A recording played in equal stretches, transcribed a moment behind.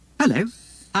Hello,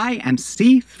 I am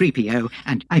C-3PO,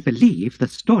 and I believe the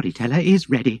storyteller is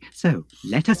ready. So,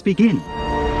 let us begin.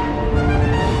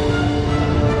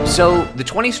 So, the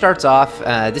 20 starts off.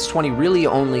 This 20 really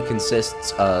only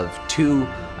consists of two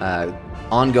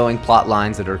ongoing plot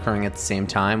lines that are occurring at the same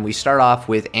time. We start off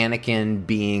with Anakin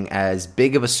being as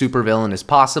big of a supervillain as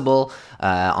possible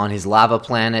on his lava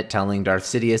planet, telling Darth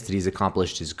Sidious that he's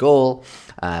accomplished his goal.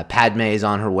 Padme is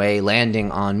on her way,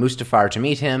 landing on Mustafar to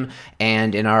meet him,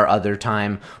 and in our other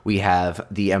time, we have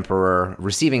the Emperor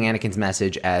receiving Anakin's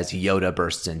message as Yoda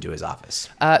bursts into his office.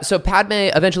 So Padme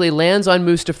eventually lands on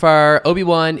Mustafar.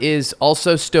 Obi-Wan is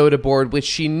also stowed aboard, which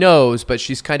she knows, but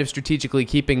she's kind of strategically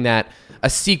keeping that a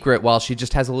secret while she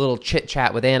just has a little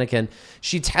chit-chat with Anakin.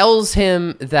 She tells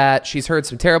him that she's heard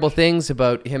some terrible things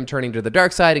about him turning to the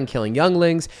dark side and killing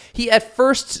younglings. He at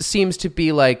first seems to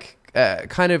be like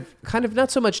kind of not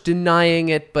so much denying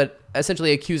it, but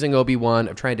essentially accusing Obi-Wan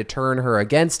of trying to turn her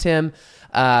against him.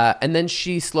 And then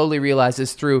she slowly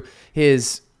realizes through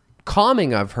his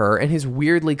calming of her and his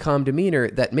weirdly calm demeanor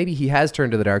that maybe he has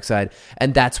turned to the dark side,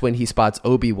 and that's when he spots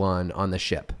Obi-Wan on the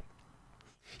ship.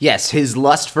 Yes, his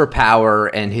lust for power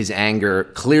and his anger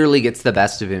clearly gets the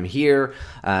best of him here,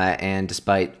 and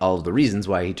despite all of the reasons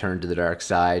why he turned to the dark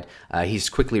side, he's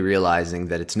quickly realizing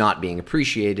that it's not being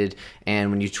appreciated, and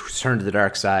when you turn to the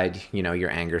dark side, you know, your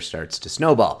anger starts to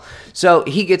snowball. So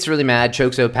he gets really mad,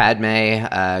 chokes out Padme,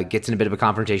 gets in a bit of a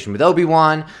confrontation with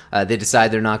Obi-Wan. They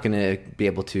decide they're not going to be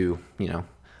able to,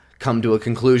 come to a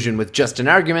conclusion with just an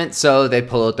argument, so they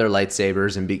pull out their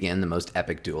lightsabers and begin the most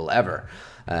epic duel ever.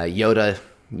 Yoda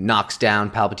knocks down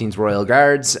Palpatine's royal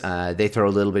guards. They throw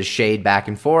a little bit of shade back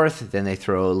and forth. Then they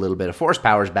throw a little bit of force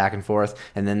powers back and forth.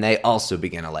 And then they also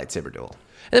begin a lightsaber duel.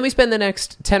 And then we spend the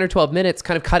next 10 or 12 minutes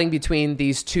kind of cutting between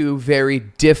these two very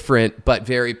different but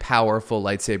very powerful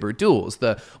lightsaber duels.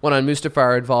 The one on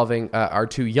Mustafar involving our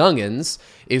two youngins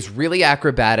is really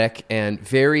acrobatic and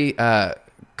very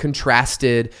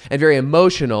contrasted and very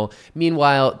emotional.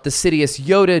 Meanwhile, the Sidious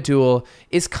Yoda duel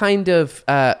is kind of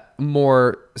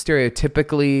more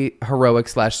stereotypically heroic /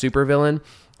 supervillain,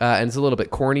 and it's a little bit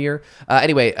cornier.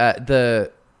 Anyway,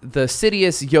 the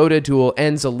Sidious Yoda duel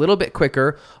ends a little bit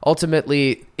quicker.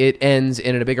 Ultimately, it ends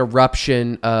in a big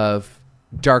eruption of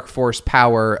dark force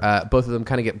power. Both of them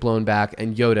kind of get blown back,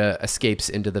 and Yoda escapes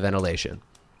into the ventilation.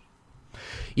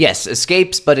 Yes,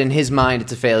 escapes, but in his mind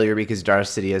it's a failure because Darth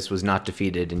Sidious was not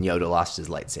defeated and Yoda lost his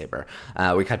lightsaber.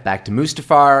 We cut back to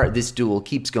Mustafar. This duel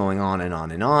keeps going on and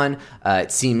on and on. It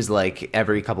seems like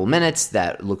every couple minutes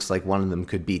that looks like one of them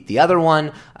could beat the other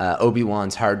one.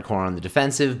 Obi-Wan's hardcore on the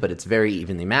defensive, but it's very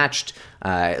evenly matched.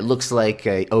 It looks like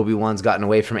Obi-Wan's gotten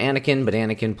away from Anakin, but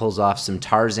Anakin pulls off some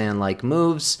Tarzan-like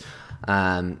moves.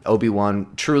 Obi-Wan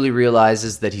truly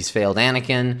realizes that he's failed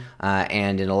Anakin,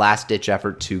 and in a last-ditch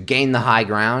effort to gain the high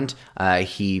ground,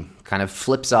 he kind of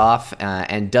flips off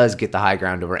and does get the high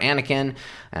ground over Anakin.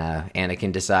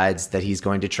 Anakin decides that he's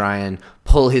going to try and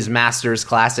pull his master's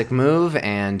classic move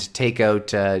and take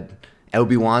out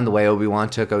Obi-Wan the way Obi-Wan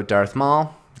took out Darth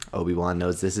Maul. Obi-Wan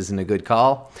knows this isn't a good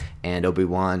call, and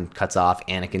Obi-Wan cuts off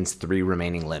Anakin's 3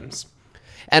 remaining limbs.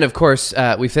 And of course,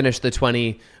 we finished the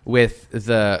 20 with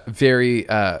the very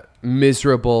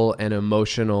miserable and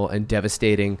emotional and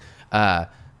devastating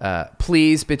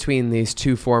pleas between these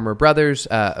two former brothers,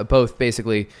 both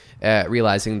basically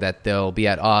realizing that they'll be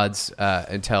at odds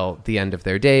until the end of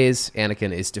their days.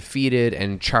 Anakin is defeated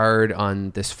and charred on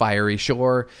this fiery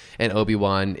shore, and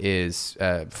Obi-Wan is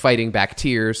fighting back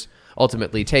tears,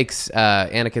 ultimately takes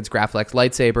Anakin's Graflex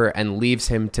lightsaber and leaves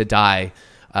him to die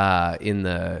in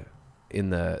the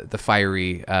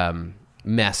fiery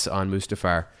mess on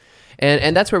Mustafar.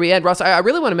 And that's where we end. Ross, I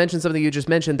really want to mention something you just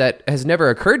mentioned that has never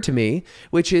occurred to me,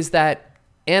 which is that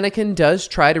Anakin does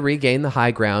try to regain the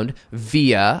high ground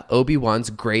via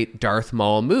Obi-Wan's great Darth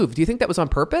Maul move. Do you think that was on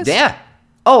purpose? Yeah.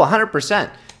 Oh,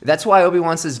 100%. That's why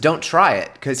Obi-Wan says don't try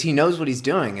it, because he knows what he's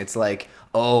doing. It's like,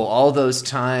 oh, all those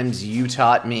times you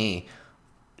taught me,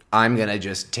 I'm going to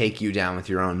just take you down with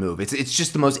your own move. It's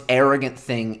just the most arrogant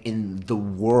thing in the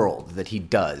world that he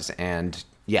does. And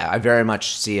yeah, I very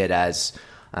much see it as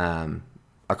a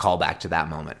callback to that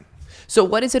moment. So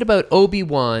what is it about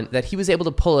Obi-Wan that he was able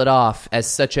to pull it off as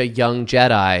such a young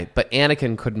Jedi, but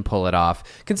Anakin couldn't pull it off,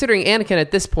 considering Anakin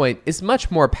at this point is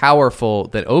much more powerful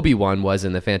than Obi-Wan was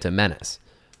in The Phantom Menace?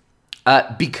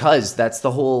 Because that's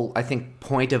the whole, I think,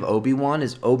 point of Obi-Wan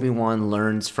is Obi-Wan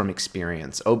learns from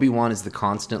experience. Obi-Wan is the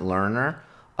constant learner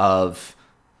of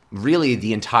really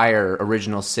the entire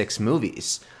original 6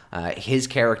 movies. His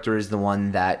character is the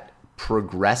one that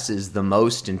progresses the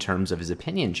most in terms of his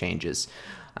opinion changes.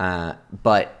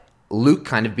 But Luke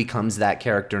kind of becomes that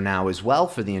character now as well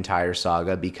for the entire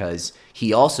saga, because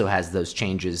he also has those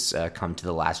changes come to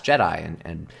The Last Jedi.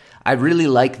 And I really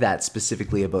like that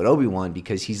specifically about Obi-Wan,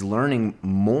 because he's learning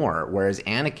more, whereas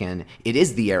Anakin, it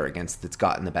is the arrogance that's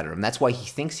gotten the better of him. That's why he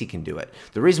thinks he can do it.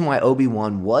 The reason why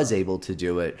Obi-Wan was able to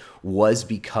do it was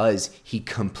because he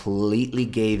completely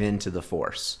gave in to the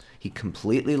Force. He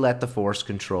completely let the Force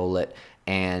control it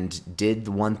and did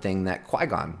the one thing that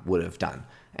Qui-Gon would have done.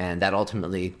 And that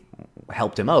ultimately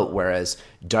helped him out, whereas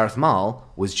Darth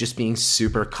Maul was just being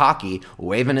super cocky,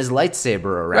 waving his lightsaber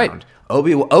around. Right.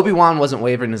 Obi-Wan wasn't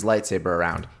waving his lightsaber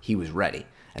around. He was ready.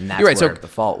 And that's right, where so the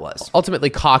fault was. Ultimately,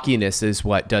 cockiness is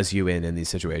what does you in these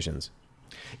situations.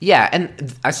 Yeah,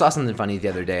 and I saw something funny the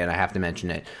other day, and I have to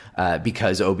mention it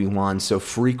because Obi-Wan so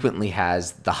frequently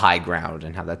has the high ground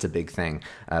and how that's a big thing.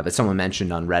 But someone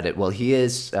mentioned on Reddit, well,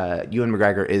 Ewan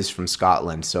McGregor is from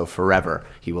Scotland, so forever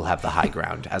he will have the high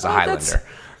ground as a Highlander.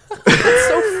 That's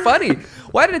so funny.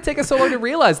 Why did it take us so long to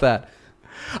realize that?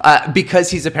 Because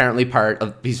he's apparently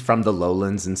he's from the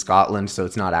Lowlands in Scotland, so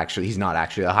he's not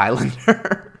actually a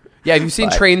Highlander. Yeah, if you've seen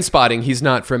Train Spotting, he's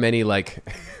not from any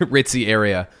ritzy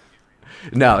area.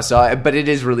 No, but it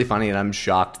is really funny, and I'm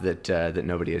shocked that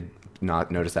nobody had not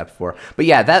noticed that before. But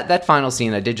yeah, that final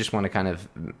scene, I did just want to kind of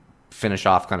finish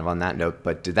off kind of on that note.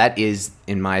 But that is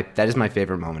my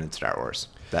favorite moment in Star Wars.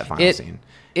 That final scene.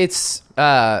 It's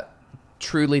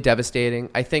truly devastating.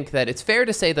 I think that it's fair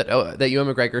to say that Ewan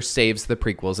McGregor saves the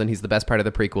prequels, and he's the best part of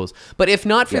the prequels. But if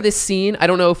not for this scene, I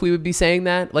don't know if we would be saying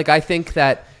that. I think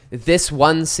that this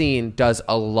one scene does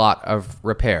a lot of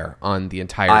repair on the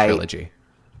entire trilogy.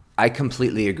 I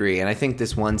completely agree. And I think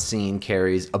this one scene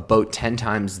carries about 10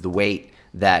 times the weight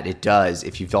that it does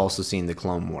if you've also seen the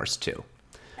Clone Wars too.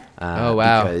 Oh,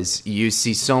 wow. Because you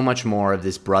see so much more of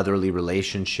this brotherly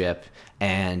relationship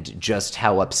and just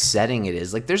how upsetting it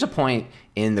is. There's a point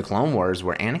in the Clone Wars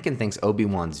where Anakin thinks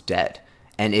Obi-Wan's dead,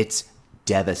 and it's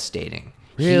devastating.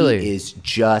 Really? He is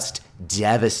just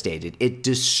devastated. It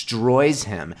destroys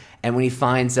him. And when he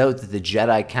finds out that the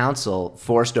Jedi Council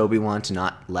forced Obi-Wan to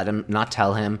not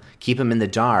tell him, keep him in the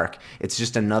dark, it's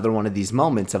just another one of these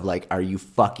moments of are you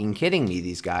fucking kidding me,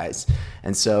 these guys?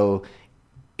 And so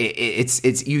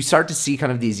it's you start to see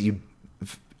kind of these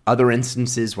other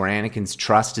instances where Anakin's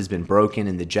trust has been broken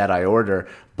in the Jedi Order,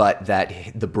 but that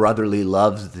the brotherly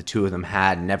love the two of them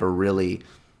had never really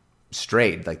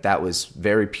strayed. That was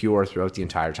very pure throughout the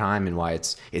entire time, and why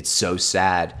it's so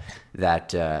sad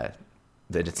that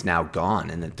it's now gone,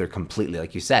 and that they're completely,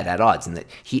 like you said, at odds, and that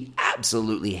he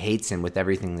absolutely hates him with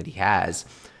everything that he has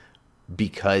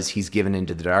because he's given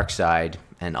into the dark side,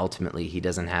 and ultimately he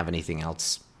doesn't have anything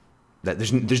else. That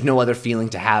there's no other feeling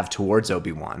to have towards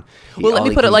Obi-Wan. Well, let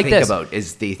me put it like this: about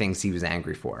is the things he was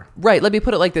angry for. Right. Let me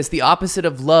put it like this: the opposite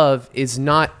of love is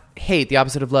not hate. The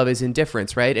opposite of love is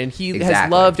indifference, right? And he has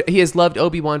loved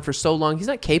Obi-Wan for so long. He's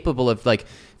not capable of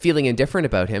feeling indifferent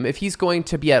about him. If he's going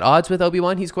to be at odds with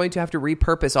Obi-Wan, he's going to have to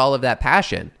repurpose all of that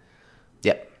passion.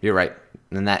 Yep, you're right,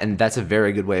 and that's a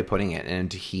very good way of putting it.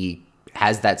 And he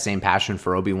has that same passion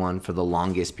for Obi-Wan for the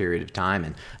longest period of time.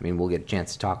 And I mean, we'll get a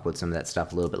chance to talk about some of that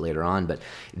stuff a little bit later on. But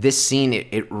this scene,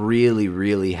 it really,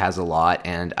 really has a lot.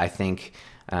 And I think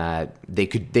they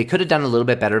could have done a little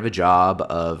bit better of a job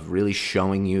of really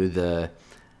showing you the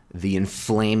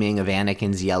inflaming of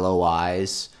Anakin's yellow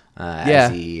eyes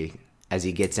as he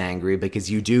gets angry,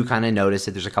 because you do kind of notice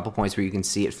that there's a couple points where you can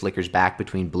see it flickers back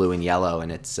between blue and yellow.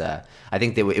 And it's I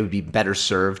think it would be better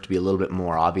served to be a little bit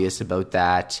more obvious about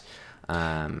that.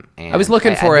 And I was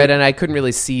looking for it, and I couldn't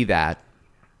really see that.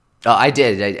 Oh, I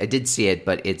did. I did see it,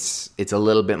 but it's a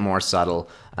little bit more subtle,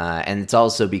 and it's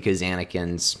also because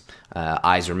Anakin's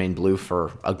eyes remain blue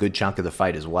for a good chunk of the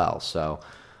fight as well. So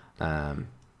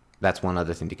that's one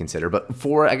other thing to consider. But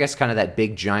for, I guess, kind of that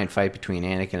big giant fight between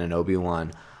Anakin and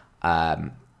Obi-Wan,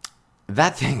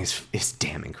 that thing is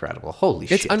damn incredible. Holy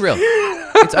shit! It's unreal.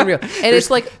 It's unreal. And it's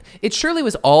it surely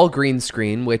was all green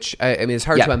screen, which I mean, it's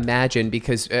hard to imagine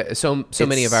because so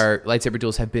many of our lightsaber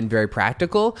duels have been very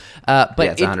practical.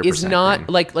 But it is not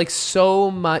like so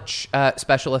much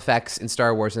special effects in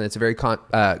Star Wars, and it's a very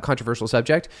controversial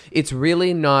subject. It's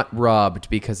really not robbed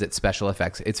because it's special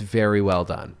effects. It's very well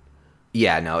done.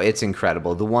 Yeah, no, it's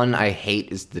incredible. The one I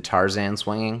hate is the Tarzan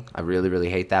swinging. I really, really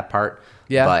hate that part.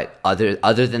 Yeah. But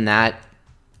other than that,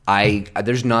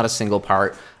 there's not a single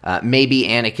part. Maybe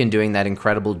Anakin doing that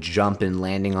incredible jump and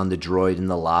landing on the droid in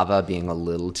the lava being a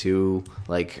little too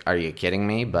are you kidding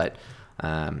me? But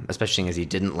especially as he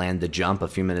didn't land the jump a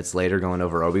few minutes later going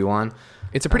over Obi-Wan.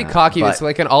 It's a pretty cocky. It's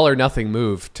like an all or nothing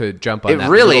move to jump on. It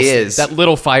really is that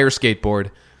little fire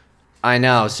skateboard. I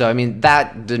know. So, I mean,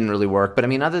 that didn't really work. But, I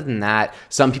mean, other than that,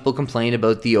 some people complain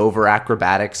about the over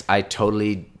acrobatics. I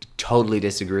totally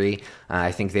disagree.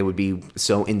 I think they would be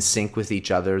so in sync with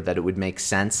each other that it would make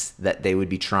sense that they would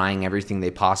be trying everything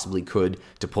they possibly could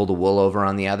to pull the wool over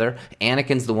on the other.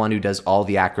 Anakin's the one who does all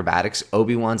the acrobatics.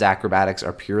 Obi-Wan's acrobatics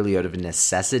are purely out of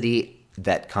necessity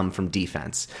that come from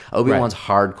defense. Obi-Wan's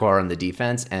hardcore on the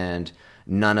defense, and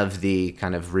none of the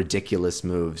kind of ridiculous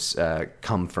moves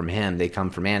come from him. They come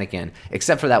from Anakin,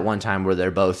 except for that one time where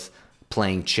they're both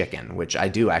playing chicken, which I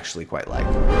do actually quite like.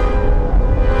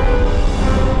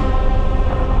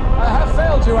 I have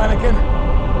failed you, Anakin.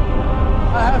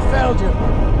 I have failed you.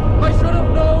 I should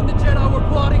have known the Jedi were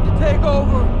plotting to take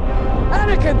over.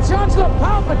 Anakin, Chancellor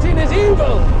Palpatine is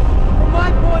evil. From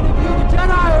my point of view, the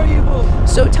Jedi are evil.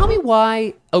 So tell me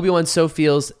why Obi-Wan so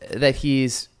feels that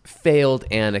he's failed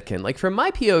Anakin. Like, from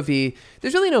my POV,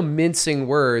 there's really no mincing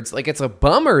words. Like, it's a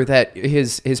bummer that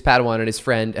his Padawan and his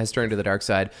friend has turned to the dark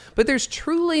side, but there's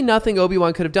truly nothing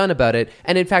Obi-Wan could have done about it.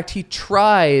 And in fact, he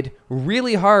tried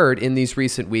really hard in these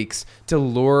recent weeks to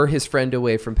lure his friend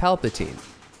away from Palpatine.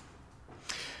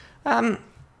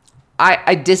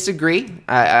 I disagree.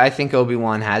 I think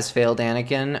Obi-Wan has failed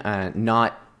Anakin,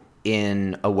 not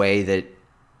in a way that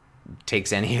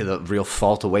takes any of the real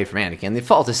fault away from Anakin. The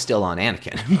fault is still on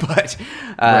Anakin, but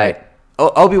right.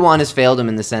 Obi-Wan has failed him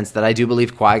in the sense that I do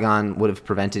believe Qui-Gon would have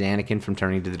prevented Anakin from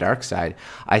turning to the dark side.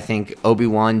 I think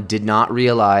Obi-Wan did not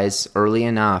realize early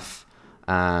enough,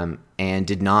 and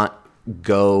did not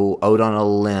go out on a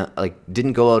limb,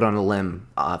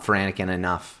 for Anakin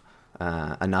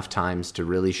enough times to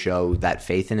really show that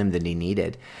faith in him that he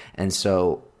needed. And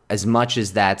so, as much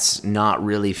as that's not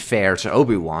really fair to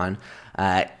Obi-Wan,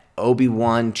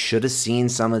 Obi-Wan should have seen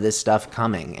some of this stuff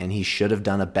coming, and he should have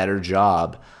done a better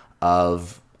job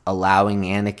of allowing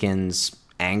Anakin's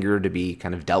anger to be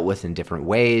kind of dealt with in different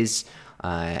ways,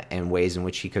 and ways in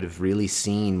which he could have really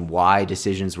seen why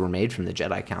decisions were made from the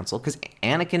Jedi Council, because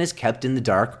Anakin is kept in the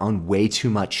dark on way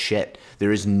too much shit.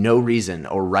 There is no reason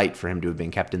or right for him to have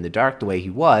been kept in the dark the way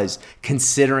he was,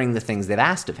 considering the things they've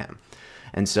asked of him.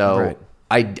 And so... Right.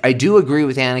 I do agree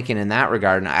with Anakin in that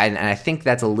regard, and I think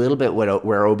that's a little bit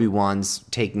where Obi-Wan's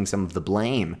taking some of the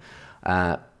blame.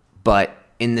 But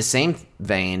in the same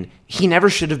vein, he never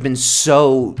should have been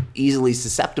so easily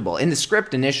susceptible. In the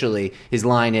script initially, his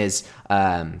line is,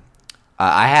 I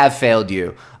have failed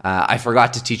you. I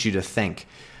forgot to teach you to think.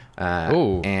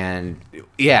 And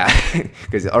yeah,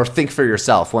 or think for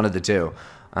yourself, one of the two.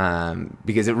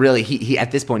 Because it really, he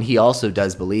at this point, he also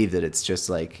does believe that it's just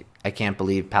like, I can't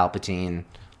believe Palpatine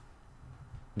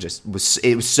it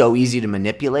was so easy to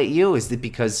manipulate you. Is it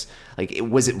because, like,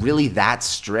 was it really that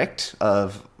strict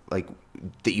of, like,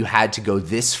 that you had to go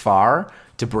this far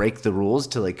to break the rules,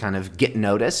 to, like, kind of get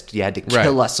noticed? You had to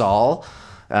kill us all,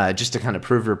 just to kind of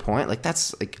prove your point. Like,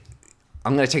 that's, like,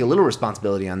 I'm going to take a little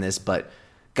responsibility on this, but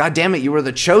God damn it, you were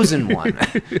the chosen one.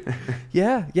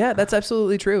 Yeah, that's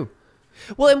absolutely true.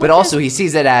 Well, but also he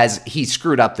sees it as he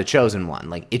screwed up the chosen one.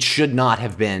 Like, it should not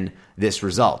have been this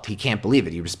result. He can't believe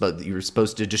it. You were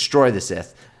supposed to destroy the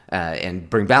Sith and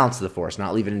bring balance to the Force,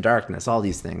 not leave it in darkness. All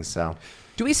these things. So,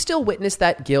 do we still witness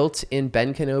that guilt in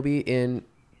Ben Kenobi in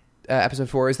Episode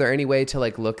 4? Is there any way to,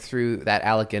 like, look through that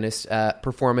Alec Guinness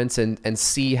performance and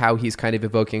see how he's kind of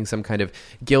evoking some kind of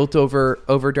guilt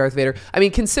over Darth Vader? I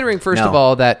mean, considering first of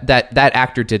all that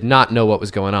actor did not know what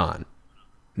was going on.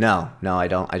 No, I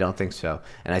don't think so.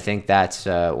 And I think that's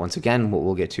once again what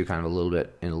we'll get to kind of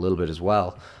in a little bit as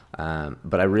well.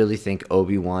 But I really think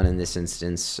Obi-Wan in this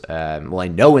instance, I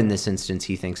know in this instance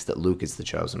he thinks that Luke is the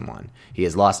chosen one. He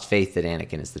has lost faith that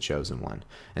Anakin is the chosen one.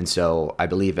 And so I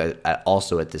believe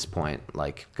also at this point,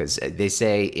 like, because they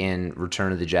say in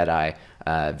Return of the Jedi,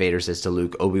 Vader says to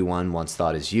Luke, Obi-Wan once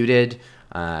thought as you did,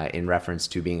 in reference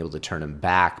to being able to turn him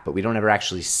back, but we don't ever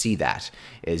actually see that.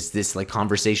 Is this, like,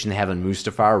 conversation they have on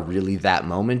Mustafar really that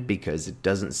moment? Because it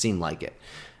doesn't seem like it.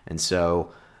 And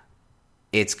so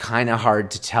it's kind of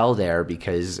hard to tell there,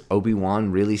 because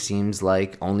Obi-Wan really seems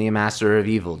like only a master of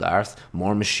evil, Darth,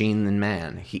 more machine than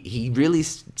man. He really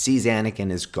sees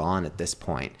Anakin as gone at this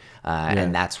point.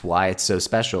 And that's why it's so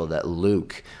special that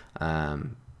Luke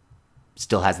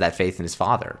still has that faith in his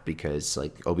father, because,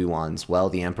 like, Obi-Wan's,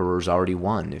 the Emperor's already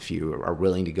won. If you are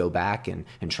willing to go back and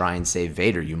try and save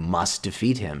Vader, you must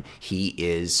defeat him.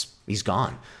 He's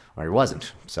gone, or he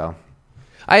wasn't. So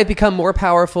I have become more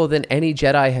powerful than any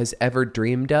Jedi has ever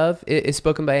dreamed of, is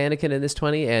spoken by Anakin in this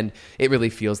 20, and it really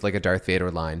feels like a Darth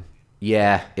Vader line.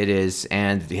 Yeah, it is.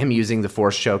 And him using the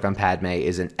Force choke on Padme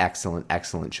is an excellent,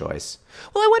 excellent choice.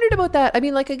 Well, I wondered about that. I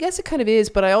mean, like, I guess it kind of is,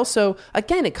 but I also,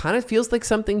 again, it kind of feels like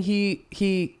something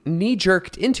he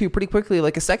knee-jerked into pretty quickly.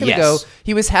 Like a second ago,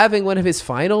 he was having one of his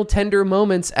final tender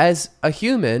moments as a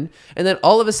human, and then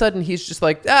all of a sudden he's just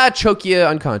like, choke you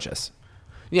unconscious.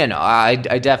 Yeah, no, I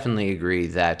definitely agree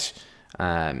that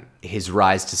his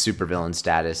rise to supervillain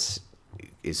status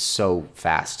is so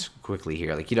fast quickly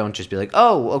here. Like, you don't just be like,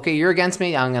 oh, okay, you're against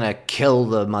me, I'm gonna kill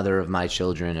the mother of my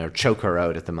children or choke her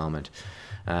out at the moment.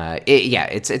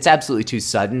 It's absolutely too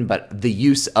sudden, but the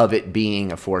use of it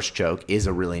being a Force choke is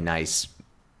a really nice.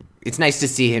 It's nice to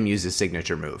see him use his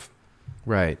signature move.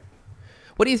 Right.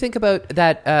 What do you think about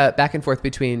that back and forth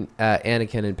between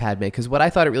Anakin and Padme? Because what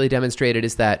I thought it really demonstrated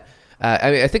is that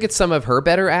I think it's some of her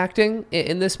better acting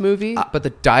in this movie, but the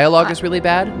dialogue is really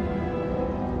bad.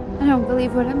 I don't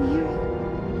believe what I'm hearing.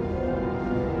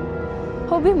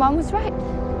 Obi-Wan was right.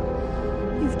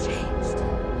 You've changed.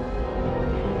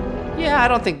 Yeah, I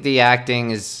don't think the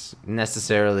acting is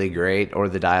necessarily great, or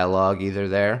the dialogue either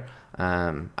there.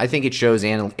 I think it shows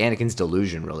Anakin's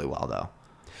delusion really well, though.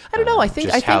 I don't know. I think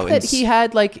that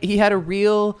he had a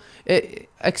real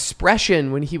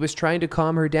expression when he was trying to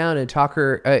calm her down and talk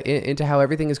her into how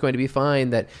everything is going to be fine,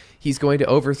 that he's going to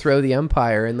overthrow the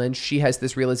Empire, and then she has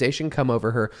this realization come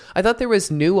over her. I thought there was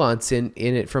nuance in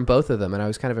it from both of them, and I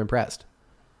was kind of impressed.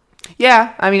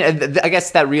 Yeah, I mean, I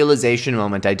guess that realization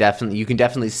moment, you can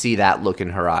definitely see that look in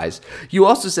her eyes. You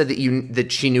also said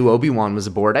that she knew Obi-Wan was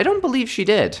aboard. I don't believe she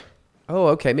did. Oh,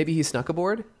 okay. Maybe he snuck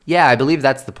aboard? Yeah, I believe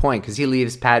that's the point, because he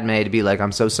leaves Padme to be like,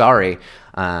 I'm so sorry.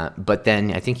 But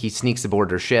then I think he sneaks aboard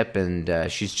her ship,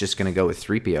 and she's just going to go with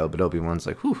 3PO, but Obi-Wan's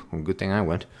like, whew, good thing I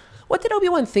went. What did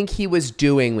Obi-Wan think he was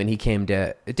doing when he came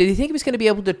to... Did he think he was going to be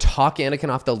able to talk Anakin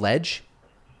off the ledge?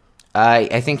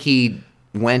 I think he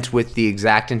went with the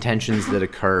exact intentions that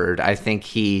occurred. I think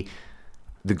the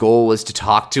goal was to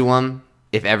talk to him.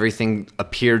 If everything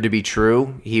appeared to be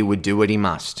true, he would do what he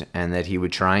must, and that he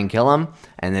would try and kill him,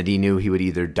 and that he knew he would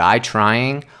either die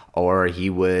trying, or he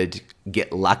would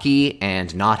get lucky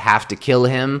and not have to kill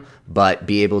him, but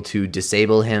be able to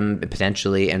disable him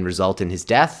potentially and result in his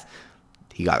death.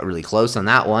 He got really close on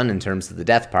that one in terms of the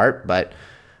death part, but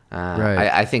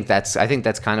right. I think that's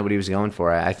kind of what he was going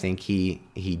for. I think he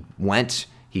went.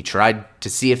 He tried to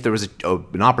see if there was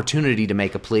an opportunity to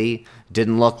make a plea.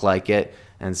 Didn't look like it.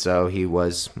 And so he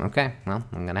was, okay, well,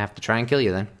 I'm going to have to try and kill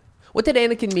you then. What did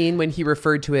Anakin mean when he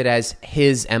referred to it as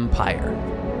his empire?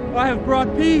 I have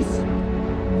brought peace,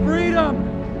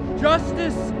 freedom,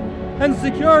 justice, and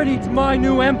security to my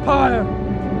new empire.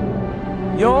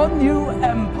 Your new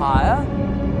empire?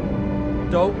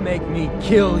 Don't make me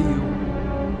kill you.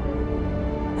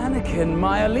 Anakin,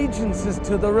 my allegiance is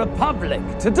to the Republic,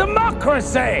 to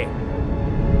democracy!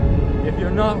 If you're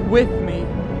not with me,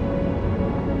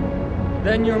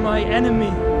 then you're my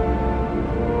enemy.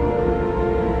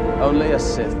 Only a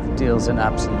Sith deals in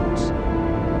absolutes.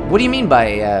 What do you mean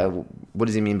by, what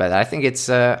does he mean by that? I think it's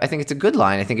a good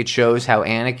line. I think it shows how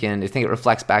Anakin, I think it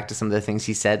reflects back to some of the things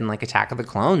he said in like Attack of the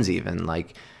Clones even.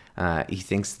 Like, he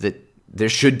thinks that there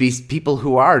should be people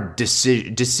who are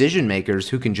decision makers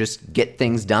who can just get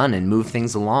things done and move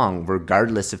things along,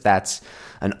 regardless if that's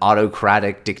an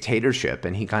autocratic dictatorship.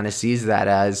 And he kind of sees that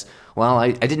as, well,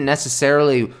 I didn't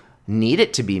necessarily need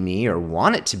it to be me or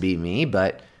want it to be me,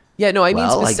 but yeah, no, I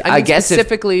mean guess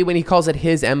specifically when he calls it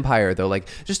his empire, though. Like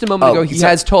just a moment ago, he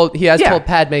has told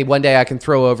Padme, one day I can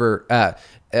throw over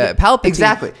Palpatine.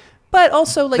 Exactly. But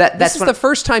also, like, this is the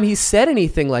first time he's said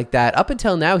anything like that. Up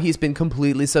until now, he's been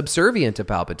completely subservient to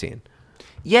Palpatine.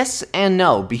 Yes and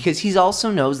no, because he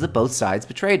also knows that both sides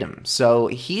betrayed him. So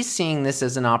he's seeing this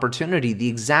as an opportunity the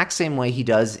exact same way he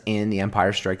does in The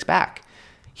Empire Strikes Back.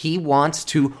 He wants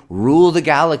to rule the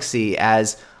galaxy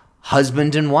as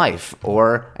husband and wife,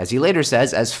 or, as he later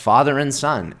says, as father and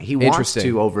son. He wants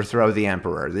to overthrow the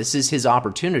Emperor. This is his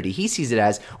opportunity. He sees it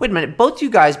as, wait a minute, both you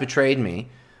guys betrayed me.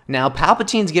 Now,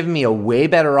 Palpatine's giving me a way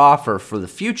better offer for the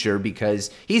future,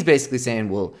 because he's basically saying,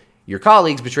 well, your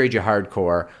colleagues betrayed you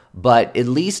hardcore, but at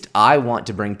least I want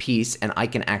to bring peace, and I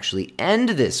can actually end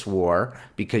this war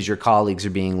because your colleagues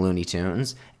are being Looney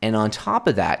Tunes. And on top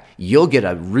of that, you'll get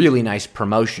a really nice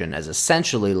promotion as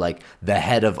essentially like the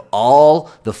head of all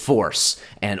the Force,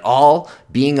 and all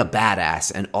being a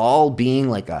badass, and all being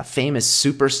like a famous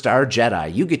superstar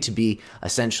Jedi. You get to be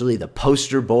essentially the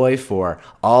poster boy for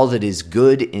all that is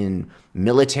good in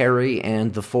military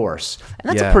and the Force. And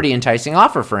that's Yeah. a pretty enticing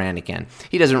offer for Anakin.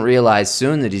 He doesn't realize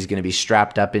soon that he's going to be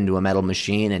strapped up into a metal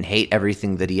machine and hate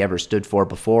everything that he ever stood for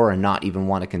before and not even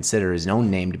want to consider his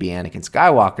own name to be Anakin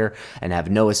Skywalker and have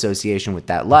no association with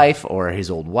that life or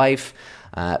his old wife.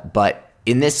 But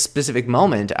in this specific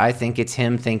moment, I think it's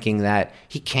him thinking that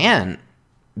he can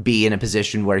be in a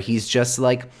position where he's just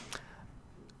like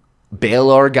Bail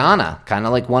Organa, kind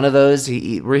of like one of those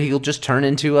where he'll just turn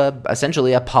into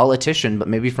essentially a politician, but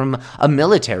maybe from a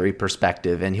military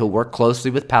perspective, and he'll work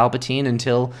closely with Palpatine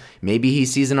until maybe he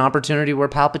sees an opportunity where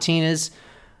Palpatine is,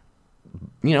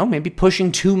 maybe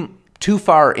pushing too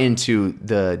far into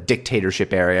the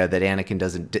dictatorship area that Anakin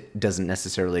doesn't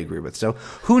necessarily agree with. So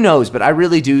who knows? But I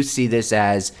really do see this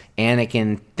as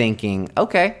Anakin thinking,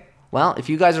 okay, well, if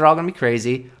you guys are all going to be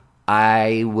crazy,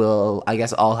 I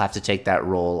guess I'll have to take that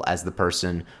role as the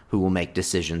person who will make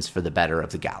decisions for the better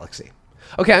of the galaxy.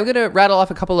 Okay, I'm going to rattle off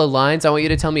a couple of lines. I want you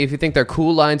to tell me if you think they're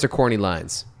cool lines or corny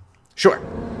lines. Sure.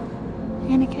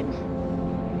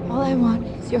 Anakin, all I want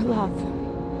is your love.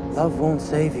 Love won't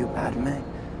save you, Padme.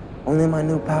 Only my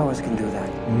new powers can do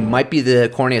that. Might be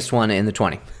the corniest one in the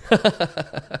 20.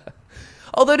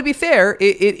 Although, to be fair,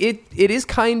 it is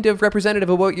kind of representative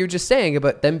of what you're just saying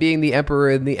about them being the Emperor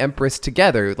and the Empress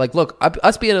together. Like, look,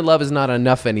 us being in love is not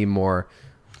enough anymore.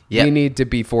 Yep. We need to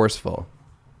be forceful.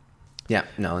 Yeah,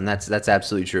 no, and that's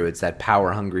absolutely true. It's that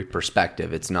power-hungry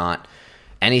perspective. It's not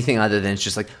anything other than it's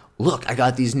just like, look, I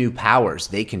got these new powers.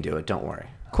 They can do it. Don't worry.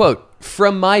 Quote,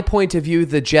 from my point of view,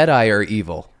 the Jedi are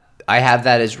evil. I have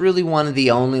that as really one of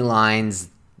the only lines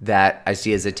that I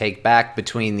see as a take back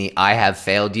between the I have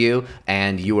failed you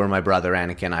and you were my brother,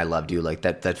 Anakin, I loved you. Like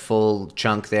that full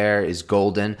chunk there is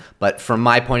golden. But from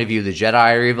my point of view, the Jedi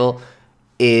are evil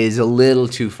is a little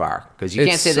too far because you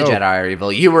can't say the Jedi are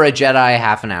evil. You were a Jedi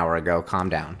half an hour ago. Calm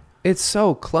down. It's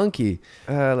so clunky.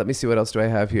 Let me see. What else do I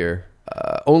have here?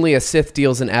 Only a Sith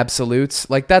deals in absolutes.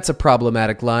 Like, that's a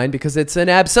problematic line because it's an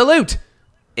absolute.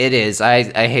 It is. I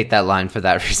hate that line for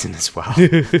that reason as well.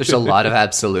 There's a lot of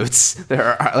absolutes.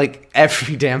 There are like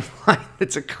every damn line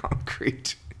that's a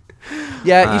concrete.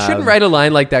 Yeah, you shouldn't write a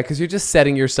line like that because you're just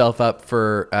setting yourself up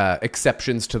for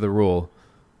exceptions to the rule.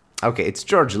 Okay, it's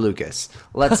George Lucas.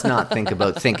 Let's not think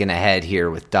about thinking ahead here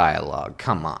with dialogue.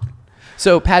 Come on.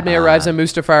 So Padme arrives on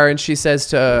Mustafar and she says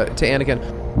to Anakin,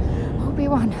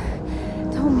 Obi-Wan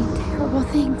told me terrible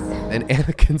things. and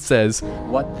Anakin says,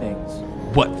 What things?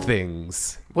 what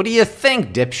things? What do you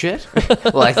think,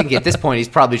 dipshit? Well, I think at this point he's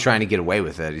probably trying to get away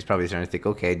with it. He's probably trying to think,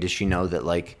 okay, does she know that,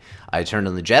 like, I turned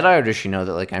on the Jedi, or does she know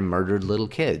that, like, I murdered little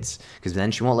kids? Because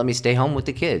then she won't let me stay home with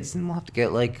the kids. And we'll have to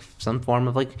get, like, some form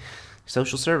of, like,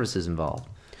 social services involved.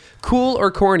 Cool or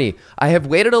corny? I have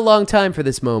waited a long time for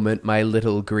this moment, my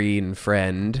little green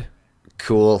friend.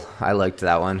 Cool. I liked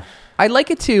that one. I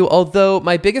like it too, although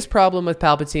my biggest problem with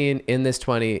Palpatine in this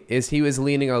 20 is he was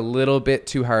leaning a little bit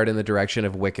too hard in the direction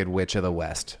of Wicked Witch of the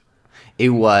West. It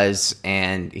was,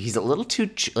 and he's a little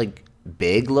too, like,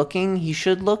 big looking. He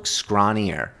should look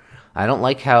scrawnier. I don't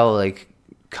like how, like,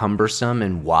 cumbersome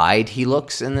and wide he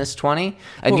looks in this 20.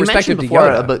 And Well, you mentioned respective to before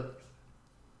Yoda. about...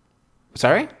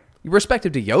 Sorry?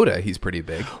 Respective to Yoda, he's pretty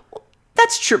big.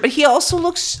 That's true, but he also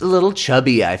looks a little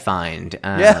chubby, I find,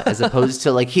 Yeah. as opposed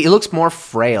to, like, he looks more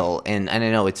frail, and I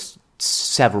know it's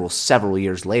several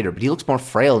years later, but he looks more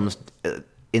frail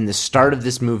in the start of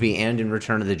this movie and in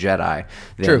Return of the Jedi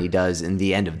than True. he does in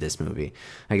the end of this movie.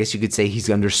 I guess you could say he's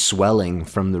under swelling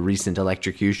from the recent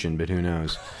electrocution, but who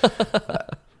knows?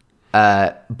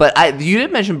 But you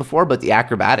did mention before about the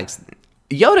acrobatics.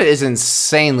 Yoda is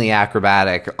insanely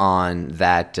acrobatic on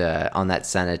that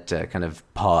Senate kind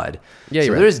of pod. Yeah, so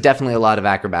you're right. there's definitely a lot of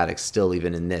acrobatics still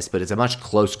even in this, but it's a much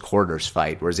close quarters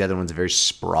fight, whereas the other one's very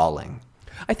sprawling.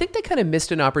 I think they kind of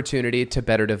missed an opportunity to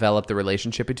better develop the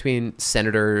relationship between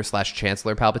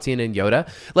Senator/Chancellor Palpatine and Yoda.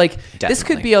 Like, this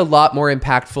could Definitely. be a lot more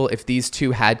impactful if these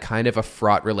two had kind of a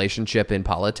fraught relationship in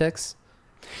politics.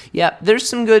 Yeah, there's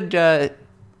some good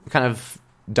kind of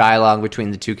dialogue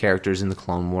between the two characters in the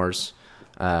Clone Wars.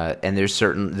 And there's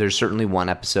certainly one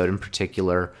episode in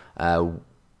particular,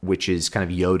 which is kind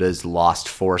of Yoda's lost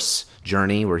Force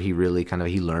journey, where he really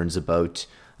he learns about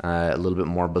a little bit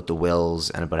more about the Wills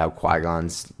and about how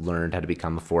Qui-Gon's learned how to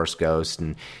become a Force ghost,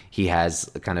 and he has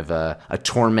kind of a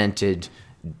tormented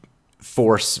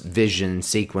Force vision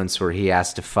sequence where he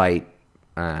has to fight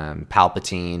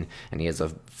Palpatine, and he has a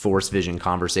Force vision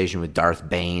conversation with Darth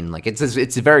Bane. Like, it's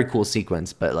a very cool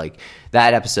sequence, but like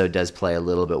that episode does play a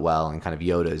little bit well, and kind of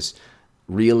Yoda's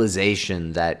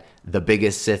realization that the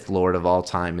biggest Sith Lord of all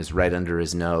time is right under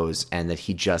his nose, and that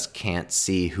he just can't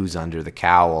see who's under the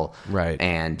cowl. Right.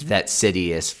 And that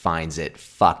Sidious finds it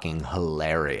fucking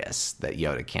hilarious that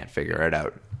Yoda can't figure it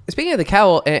out. Speaking of the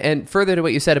cowl, and further to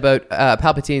what you said about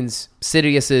Palpatine's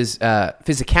Sidious's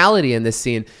physicality in this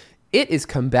scene, it is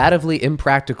combatively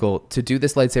impractical to do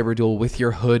this lightsaber duel with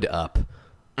your hood up.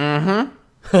 Yeah,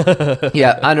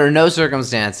 under no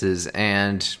circumstances,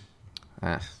 and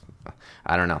I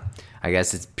don't know. I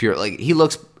guess it's pure, like, he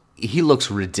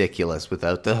looks ridiculous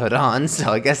without the hood on,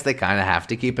 so I guess they kind of have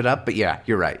to keep it up. But yeah,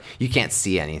 you're right. You can't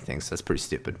see anything, so that's pretty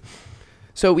stupid.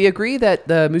 So we agree that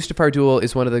the Mustafar duel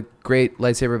is one of the great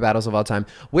lightsaber battles of all time.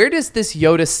 Where does this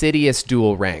Yoda Sidious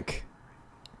duel rank?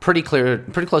 Pretty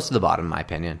close to the bottom, in my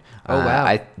opinion. Oh,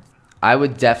 wow. I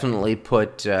would definitely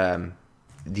put the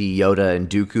Yoda and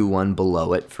Dooku one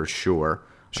below it for sure.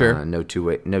 Sure. No two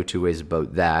ways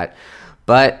about that.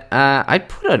 But I'd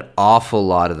put an awful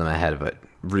lot of them ahead of it,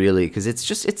 really, because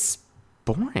it's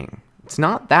boring. It's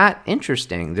not that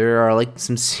interesting. There are like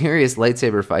some serious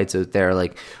lightsaber fights out there,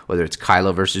 like whether it's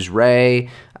Kylo versus Rey,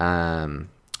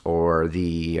 or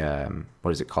the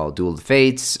what is it called, Duel of the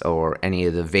Fates, or any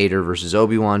of the Vader versus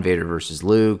Obi-Wan, Vader versus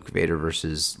Luke, Vader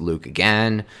versus Luke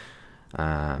again.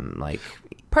 Like,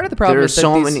 part of the problem there are is that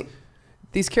so many.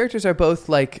 These characters are both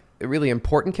like really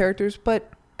important characters,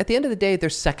 but at the end of the day, they're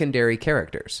secondary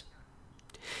characters.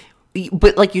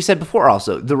 But like you said before,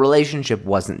 also, the relationship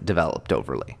wasn't developed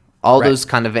overly. All Right. those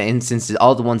kind of instances,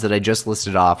 all the ones that I just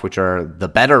listed off, which are the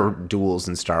better duels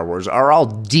in Star Wars, are all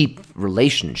deep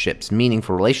relationships,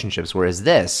 meaningful relationships, whereas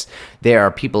this, they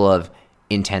are people of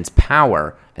intense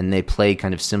power, and they play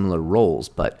kind of similar roles,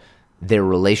 but their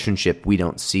relationship we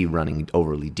don't see running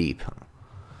overly deep.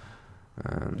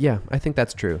 Yeah, I think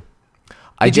that's true.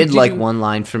 I Did did you- like one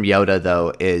line from Yoda,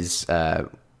 though, is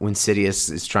when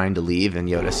Sidious is trying to leave, and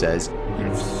Yoda says,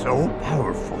 If so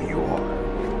powerful you are,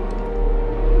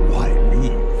 why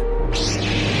leave?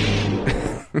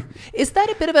 Is that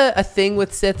a bit of a thing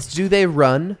with Siths? Do they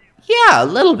run? yeah, a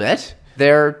little bit.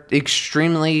 They're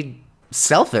extremely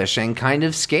selfish and kind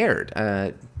of scared.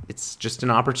 It's just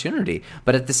an opportunity.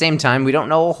 But at the same time, we don't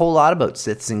know a whole lot about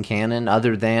Siths in canon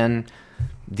other than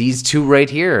these two right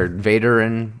here, Vader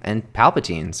and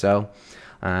Palpatine. So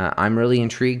I'm really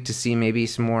intrigued to see maybe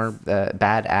some more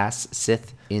badass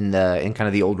Sith in kind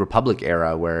of the Old Republic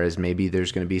era, whereas maybe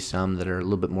there's going to be some that are a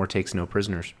little bit more takes no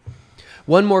prisoners.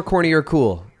 One more corny or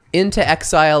cool. Into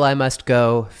exile I must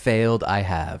go, failed I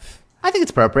have. I think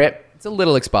it's appropriate. It's a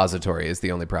little expository is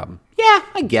the only problem. Yeah,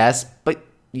 I guess. But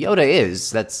Yoda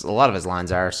is. That's a lot of his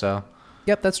lines are, so.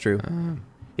 Yep, that's true.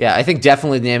 Yeah, I think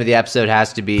definitely the name of the episode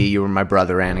has to be You Were My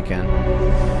Brother, Anakin.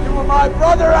 You were my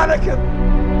brother, Anakin.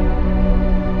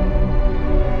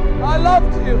 I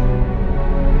loved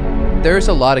you. There's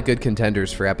a lot of good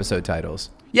contenders for episode titles.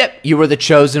 Yep, You Were the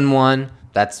Chosen One.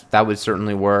 That would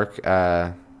certainly work.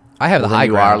 I have the Then high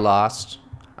You ground. Are Lost.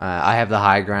 I Have the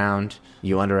High Ground.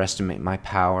 You Underestimate My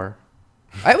Power.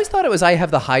 I always thought it was I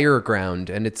have the higher ground,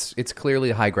 and it's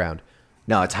clearly high ground.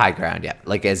 No, it's high ground, yeah.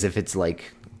 Like as if it's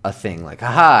like a thing. Like,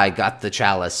 haha, I got the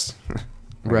chalice. I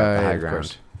got the high of ground.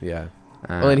 course. Yeah.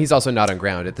 Well, and he's also not on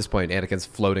ground. At this point, Anakin's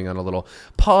floating on a little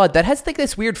pod that has like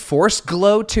this weird force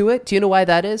glow to it. Do you know why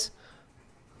that is?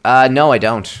 No, I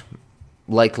don't.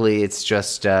 Likely it's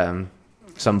just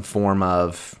some form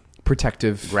of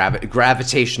Protective.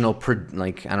 gravitational,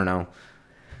 like, I don't know,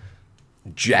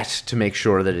 jet to make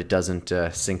sure that it doesn't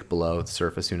sink below the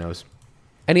surface. Who knows?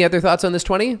 Any other thoughts on this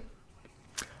 20?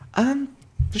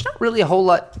 There's not really a whole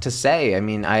lot to say. I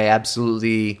mean, I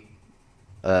absolutely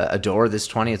adore this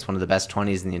 20. It's one of the best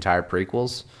 20s in the entire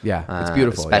prequels. Yeah, it's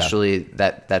beautiful, Especially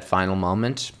that final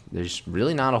moment. There's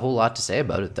really not a whole lot to say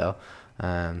about it, though.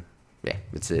 Yeah,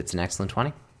 it's an excellent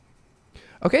 20.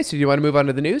 Okay, so do you want to move on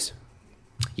to the news?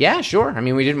 Yeah, sure. I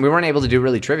mean, we weren't able to do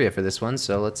really trivia for this one,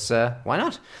 so let's why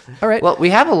not? All right. Well, we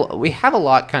have a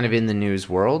lot kind of in the news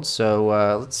world,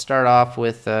 so let's start off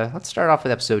with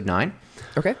episode 9.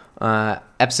 Okay.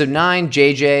 Episode 9,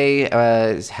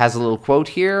 JJ has a little quote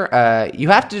here. You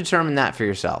have to determine that for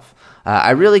yourself.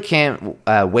 I really can't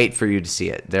wait for you to see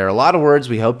it. There are a lot of words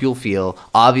we hope you'll feel.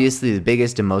 Obviously, the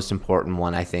biggest and most important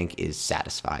one, I think, is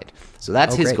satisfied. So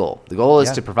that's his great. goal. The goal is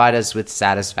Yeah. to provide us with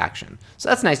satisfaction. So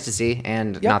that's nice to see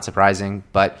and not surprising,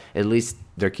 but at least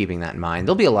they're keeping that in mind.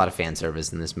 There'll be a lot of fan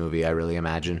service in this movie, I really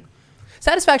imagine.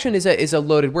 Satisfaction is a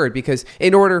loaded word because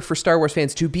in order for Star Wars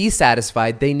fans to be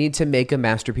satisfied, they need to make a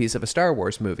masterpiece of a Star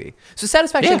Wars movie. So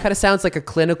satisfaction kind of sounds like a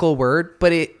clinical word,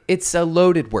 but it's a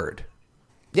loaded word.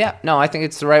 Yeah, no, I think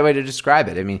it's the right way to describe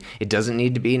it. I mean, it doesn't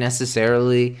need to be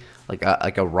necessarily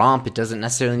like a romp. It doesn't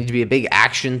necessarily need to be a big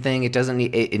action thing. It doesn't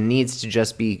need, it needs to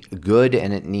just be good,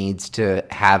 and it needs to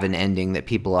have an ending that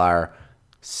people are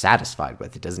satisfied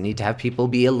with. It doesn't need to have people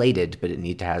be elated, but it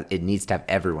needs to have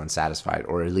everyone satisfied,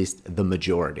 or at least the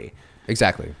majority.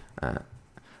 Exactly.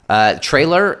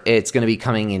 Trailer, it's going to be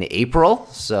coming in April,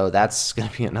 so that's going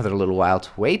to be another little while to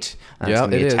wait. It's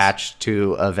going to be attached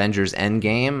to Avengers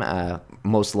Endgame.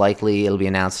 Most likely it'll be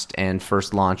announced and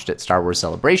first launched at Star Wars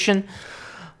Celebration.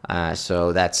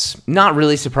 So that's not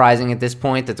really surprising at this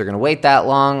point that they're going to wait that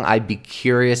long. I'd be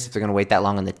curious if they're going to wait that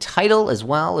long on the title as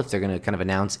well, if they're going to kind of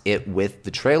announce it with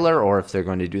the trailer, or if they're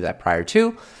going to do that prior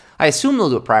to. I assume they'll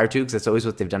do it prior to, because that's always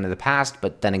what they've done in the past.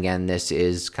 But then again, this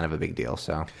is kind of a big deal.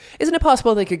 So, isn't it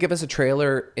possible they could give us a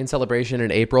trailer in Celebration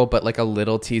in April, but like a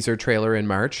little teaser trailer in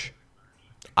March?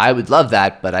 I would love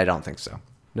that, but I don't think so.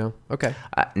 No. Okay.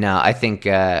 No, I think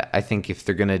if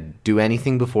they're gonna do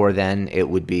anything before then, it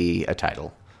would be a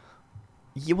title.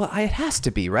 Yeah, well, it has to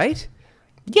be, right?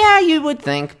 Yeah, you would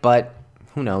think, but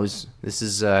who knows? This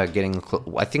is getting.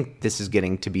 I think this is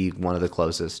getting to be one of the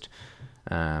closest.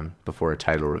 Before a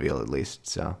title reveal, at least.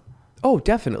 So, oh,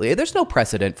 definitely. There's no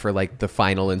precedent for like the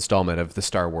final installment of the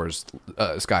Star Wars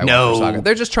Skywalker saga.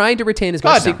 They're just trying to retain as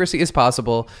much secrecy as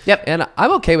possible. Yep, and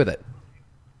I'm okay with it.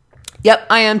 Yep,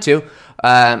 I am too.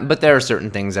 But there are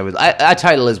certain things a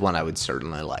title is one I would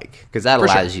certainly like, because that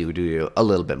allows you to do have a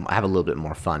little bit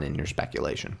more fun in your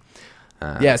speculation.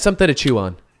 Yeah, something to chew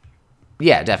on.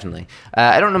 Yeah, definitely.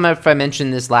 I don't know if I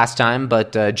mentioned this last time,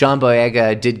 but John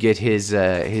Boyega did get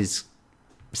his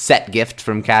set gift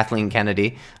from Kathleen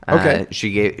Kennedy. Okay.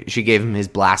 She gave him his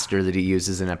blaster that he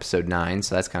uses in episode 9,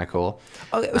 so that's kind of cool.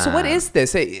 Okay, so what is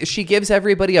this? She gives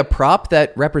everybody a prop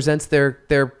that represents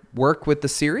their work with the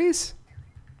series?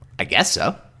 I guess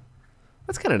so.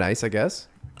 That's kind of nice, I guess.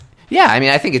 Yeah, I mean,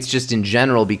 I think it's just in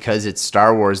general, because it's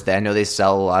Star Wars, that I know they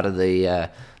sell a lot of the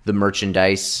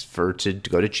merchandise to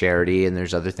go to charity, and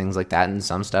there's other things like that, and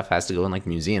some stuff has to go in like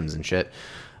museums and shit.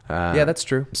 Yeah, that's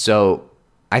true. So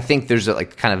I think there's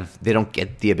they don't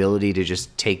get the ability to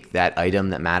just take that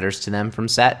item that matters to them from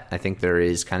set. I think there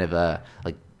is kind of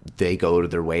they go to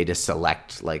their way to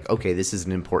select, like, okay, this is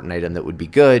an important item that would be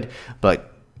good,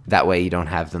 but that way you don't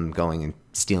have them going and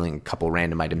stealing a couple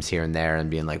random items here and there and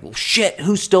being like, well, shit,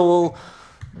 who stole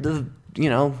the,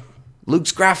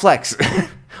 Luke's Graflex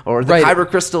or the Kyber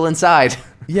crystal inside?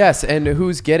 Yes, and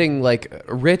who's getting like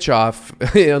rich off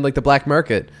like the black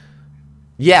market?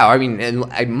 Yeah, I mean,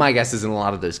 and my guess is in a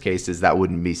lot of those cases that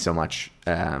wouldn't be so much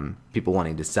people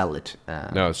wanting to sell it.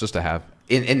 No, it's just to have.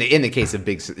 In the case of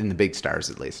the big stars,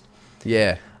 at least.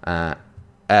 Yeah.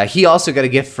 He also got a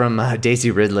gift from Daisy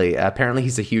Ridley. Apparently,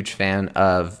 he's a huge fan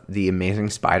of the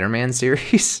Amazing Spider-Man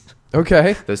series.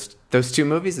 Okay. Those two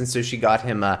movies, and so she got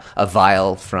him a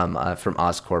vial from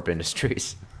Oscorp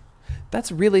Industries.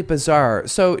 That's really bizarre.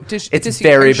 So it's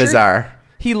very bizarre.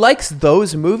 He likes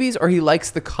those movies, or he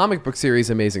likes the comic book series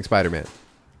Amazing Spider-Man?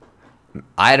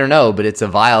 I don't know, but it's a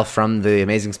vial from the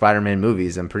Amazing Spider-Man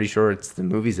movies. I'm pretty sure it's the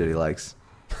movies that he likes.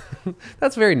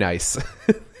 That's very nice.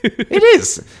 It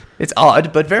is. It's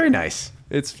odd, but very nice.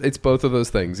 It's both of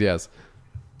those things, yes.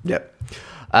 Yep.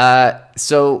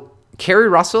 So Kerry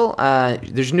Russell,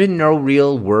 there's no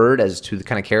real word as to the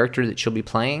kind of character that she'll be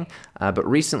playing, but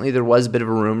recently there was a bit of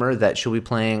a rumor that she'll be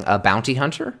playing a bounty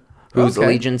hunter whose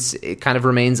allegiance kind of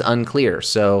remains unclear.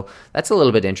 So that's a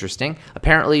little bit interesting.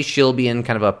 Apparently she'll be in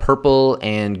kind of a purple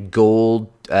and gold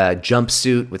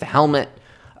jumpsuit with a helmet,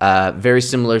 very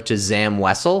similar to Zam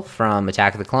Wessel from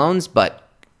Attack of the Clones, but,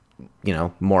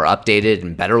 more updated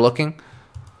and better looking.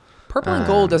 Purple and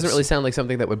gold doesn't really sound like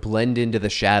something that would blend into the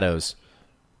shadows.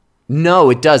 No,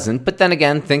 it doesn't. But then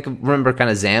again, remember kind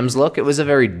of Zam's look? It was a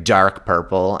very dark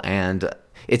purple, and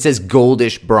it says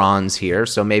goldish bronze here,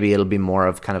 so maybe it'll be more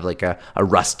of kind of like a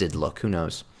rusted look. Who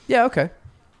knows? Yeah, okay.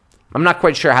 I'm not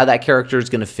quite sure how that character is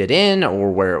going to fit in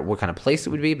or what kind of place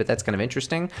it would be, but that's kind of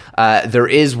interesting. There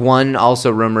is one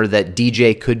also rumor that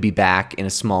DJ could be back in a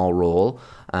small role,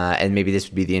 and maybe this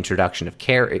would be the introduction of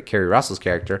Kerry Russell's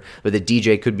character, but the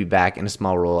DJ could be back in a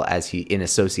small role in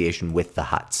association with the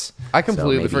Hutts. I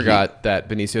completely forgot that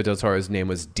Benicio del Toro's name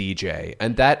was DJ,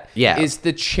 and that is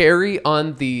the cherry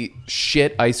on the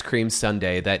shit ice cream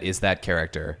sundae that is that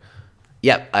character.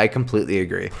 Yep, I completely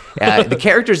agree. The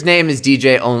character's name is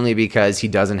DJ only because he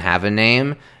doesn't have a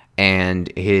name,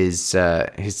 and his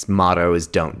motto is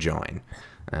 "Don't join,"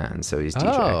 and so he's DJ.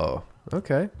 Oh,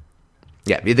 okay.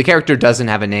 Yeah, the character doesn't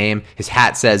have a name. His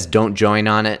hat says "Don't join"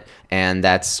 on it, and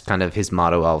that's kind of his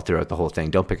motto all throughout the whole thing.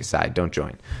 Don't pick a side. Don't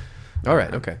join. All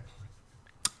right. Okay.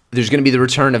 There's going to be the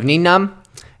return of Nien Nunb,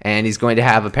 And he's going to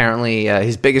have apparently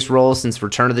his biggest role since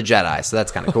Return of the Jedi. So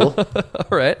that's kind of cool.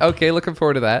 All right. Okay. Looking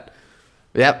forward to that.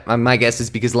 Yep. My guess is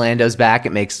because Lando's back,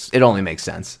 it only makes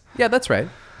sense. Yeah, that's right.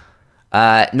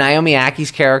 Naomi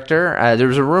Ackie's character,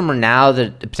 there's a rumor now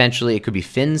that potentially it could be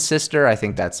Finn's sister. I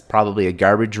think that's probably a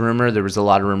garbage rumor. There was a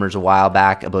lot of rumors a while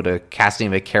back about a casting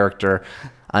of a character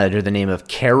under the name of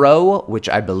Caro, which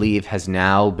I believe has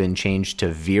now been changed to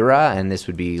Vera, and this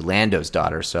would be Lando's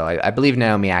daughter. So I believe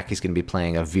Naomi Ackie's going to be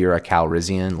playing a Vera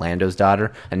Calrissian, Lando's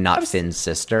daughter, and not Finn's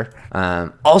sister.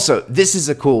 Also, this is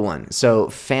a cool one. So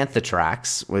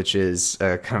Fantatrax, which is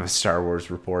kind of a Star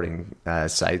Wars reporting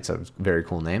site, so it's a very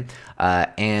cool name,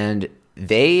 and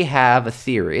they have a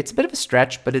theory. It's a bit of a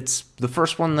stretch, but it's the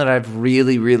first one that I've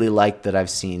really, really liked that I've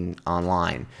seen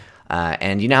online.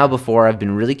 And you know how before I've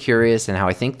been really curious and how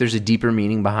I think there's a deeper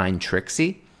meaning behind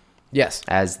Trixie? Yes.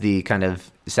 As the kind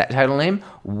of set title name.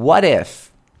 What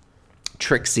if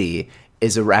Trixie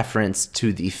is a reference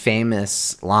to the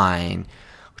famous line,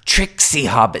 Trixie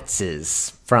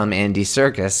Hobbitses, from Andy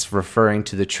Serkis, referring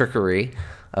to the trickery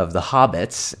of the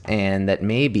hobbits, and that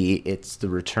maybe it's the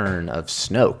return of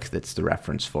Snoke that's the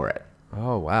reference for it.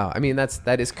 Oh, wow. I mean,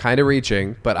 that is kind of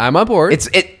reaching, but I'm on board.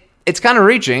 It's kind of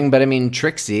reaching, but I mean,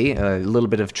 Trixie, a little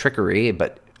bit of trickery,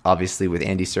 but obviously with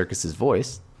Andy Serkis's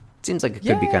voice, it seems like it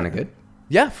could be kind of good.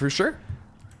 Yeah, for sure.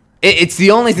 It's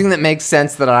the only thing that makes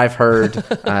sense that I've heard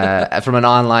from an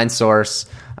online source.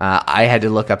 I had to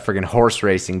look up friggin' horse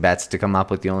racing bets to come up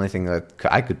with the only thing that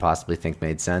I could possibly think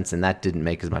made sense, and that didn't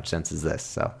make as much sense as this.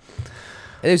 So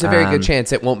there's a very good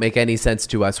chance it won't make any sense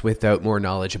to us without more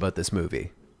knowledge about this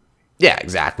movie. Yeah,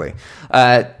 exactly.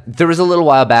 There was a little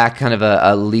while back kind of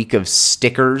a leak of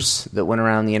stickers that went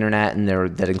around the internet, and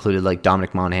that included like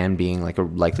Dominic Monaghan being like a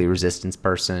likely Resistance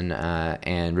person,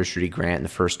 and Richard E. Grant in the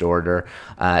First Order.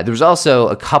 There was also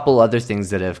a couple other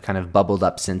things that have kind of bubbled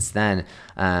up since then.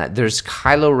 There's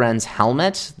Kylo Ren's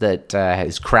helmet that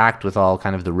is cracked with all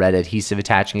kind of the red adhesive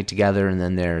attaching it together, and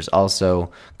then there's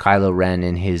also Kylo Ren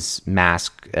in his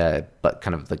mask, but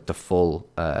kind of like the full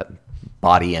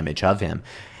body image of him.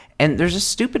 And there's a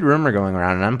stupid rumor going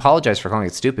around, and I apologize for calling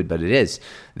it stupid, but it is,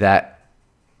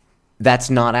 that's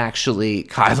not actually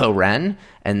Kylo Ren,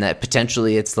 and that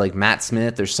potentially it's like Matt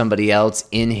Smith or somebody else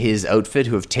in his outfit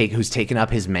who's taken up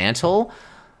his mantle.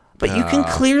 But you can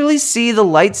clearly see the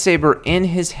lightsaber in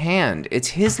his hand. It's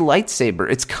his lightsaber.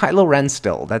 It's Kylo Ren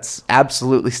still. That's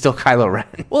absolutely still Kylo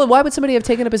Ren. Well, why would somebody have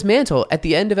taken up his mantle? At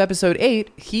the end of Episode 8,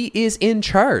 he is in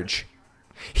charge.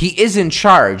 He is in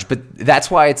charge, but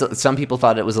that's why some people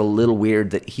thought it was a little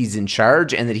weird that he's in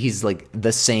charge and that he's like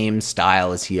the same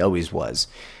style as he always was.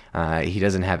 He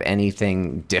doesn't have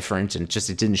anything different, and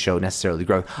it didn't show necessarily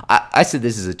growth. I said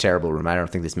this is a terrible rumor. I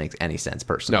don't think this makes any sense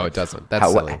personally. No, it doesn't.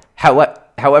 That's silly.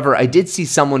 However, I did see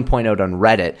someone point out on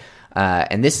Reddit,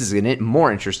 and this is a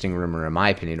more interesting rumor in my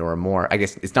opinion, or I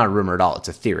guess it's not a rumor at all. It's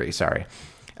a theory, sorry.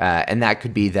 And that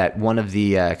could be that one of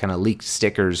the kind of leaked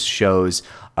stickers shows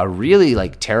a really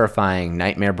like terrifying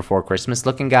Nightmare Before Christmas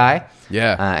looking guy.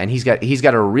 Yeah. And he's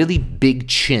got a really big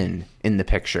chin in the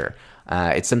picture.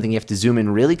 It's something you have to zoom in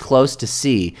really close to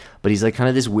see, but he's like kind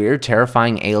of this weird,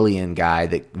 terrifying alien guy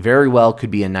that very well could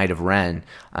be a Knight of Ren.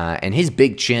 And his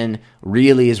big chin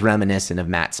really is reminiscent of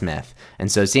Matt Smith.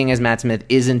 And so seeing as Matt Smith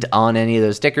isn't on any of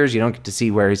those stickers, you don't get to see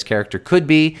where his character could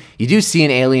be. You do see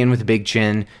an alien with a big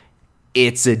chin.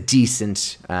 It's a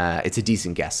decent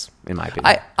guess, in my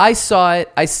opinion. I saw it.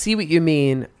 I see what you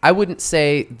mean. I wouldn't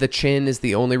say the chin is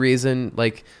the only reason.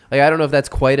 Like I don't know if that's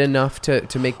quite enough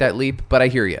to make that leap, but I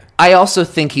hear you. I also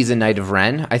think he's a Knight of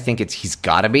Ren. I think he's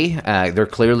got to be. They're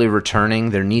clearly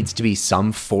returning. There needs to be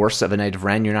some force of a Knight of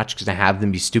Ren. You're not just going to have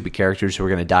them be stupid characters who are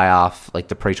going to die off like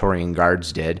the Praetorian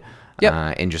Guards did.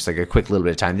 Yep. In just like a quick little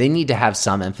bit of time. They need to have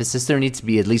some emphasis. There needs to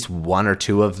be at least one or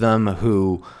two of them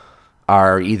who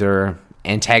are either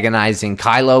antagonizing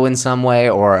Kylo in some way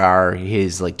or are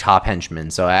his like top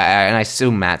henchmen. So I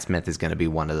assume Matt Smith is going to be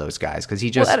one of those guys because he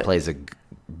just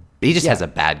has a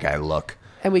bad guy look.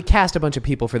 And we cast a bunch of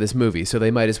people for this movie, so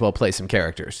they might as well play some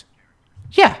characters.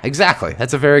 Yeah, exactly.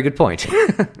 That's a very good point.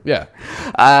 Yeah.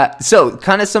 So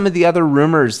kind of some of the other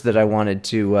rumors that I wanted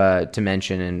to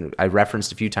mention, and I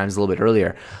referenced a few times a little bit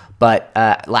earlier. But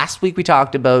last week we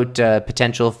talked about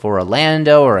potential for a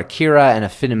Lando or a Kira and a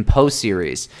Finn and Poe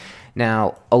series.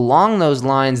 Now, along those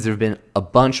lines, there have been a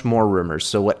bunch more rumors.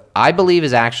 So what I believe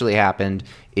has actually happened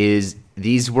is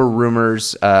these were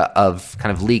rumors of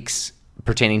kind of leaks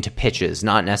pertaining to pitches,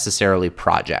 not necessarily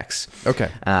projects. Okay.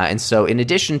 And so in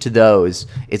addition to those,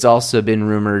 it's also been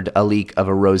rumored a leak of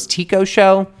a Rose Tico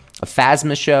show, a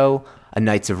Phasma show, a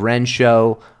Knights of Ren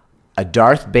show, a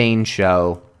Darth Bane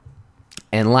show,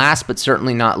 And last but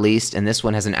certainly not least, and this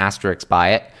one has an asterisk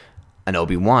by it, an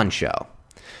Obi-Wan show.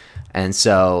 And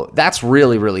so that's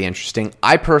really, really interesting.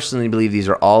 I personally believe these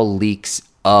are all leaks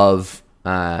of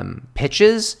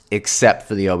pitches, except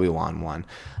for the Obi-Wan one.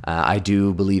 I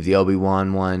do believe the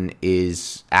Obi-Wan one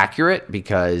is accurate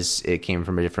because it came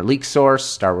from a different leak source.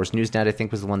 Star Wars Newsnet, I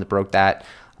think, was the one that broke that.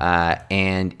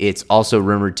 And it's also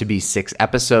rumored to be 6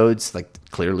 episodes, like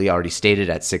clearly already stated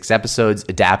at 6 episodes,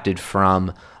 adapted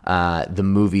from the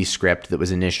movie script that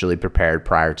was initially prepared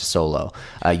prior to Solo.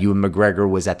 Ewan McGregor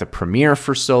was at the premiere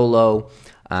for Solo.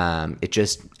 It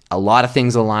just, a lot of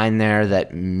things align there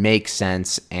that make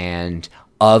sense. And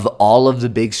of all of the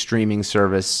big streaming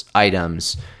service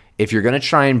items, if you're going to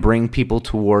try and bring people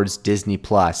towards Disney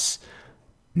Plus,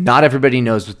 not everybody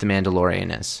knows what The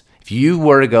Mandalorian is. If you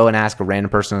were to go and ask a random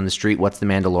person on the street what's The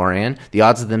Mandalorian, the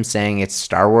odds of them saying it's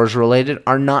Star Wars related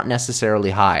are not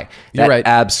necessarily high. You're right.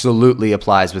 Absolutely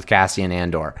applies with Cassian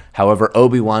Andor. However,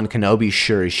 Obi-Wan Kenobi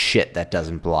sure as shit that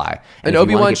doesn't apply. An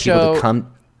Obi-Wan show.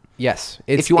 Yes,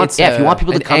 if you want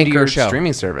people to come to your show.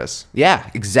 Streaming service, yeah,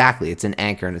 exactly. It's an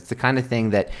anchor, and it's the kind of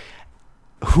thing that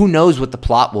who knows what the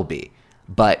plot will be,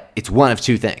 but it's one of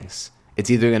two things. It's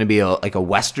either going to be like a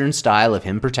Western style of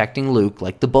him protecting Luke,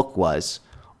 like the book was,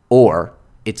 or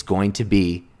it's going to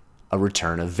be a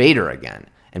return of Vader again.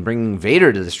 And bringing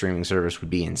Vader to the streaming service would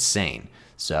be insane.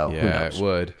 So who knows? It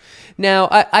would. Now,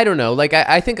 I don't know. Like,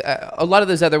 I think a lot of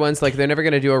those other ones, like, they're never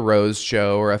going to do a Rose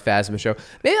show or a Phasma show.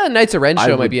 Maybe a Knights of Ren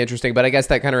show might be interesting, but I guess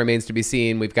that kind of remains to be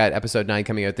seen. We've got episode 9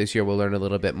 coming out this year. We'll learn a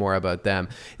little bit more about them.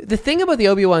 The thing about the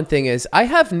Obi-Wan thing is I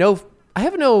have no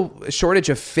shortage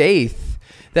of faith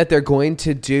that they're going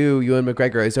to do Ewan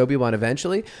McGregor as Obi-Wan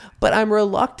eventually, but I'm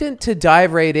reluctant to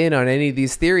dive right in on any of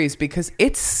these theories because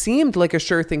it seemed like a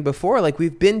sure thing before. Like,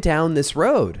 we've been down this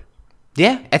road.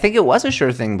 Yeah, I think it was a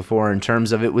sure thing before in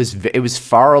terms of it was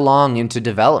far along into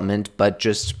development, but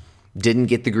just didn't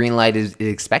get the green light it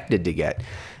expected to get.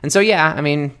 And so, yeah, I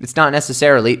mean, it's not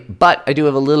necessarily, but I do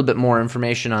have a little bit more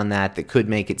information on that could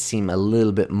make it seem a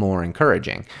little bit more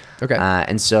encouraging. Okay.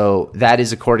 And so that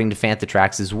is according to Fantha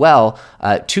Tracks as well.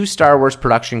 2 Star Wars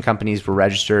production companies were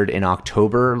registered in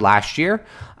October last year.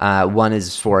 One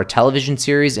is for a television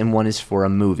series and one is for a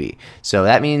movie. So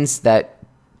that means that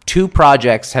 2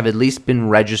 projects have at least been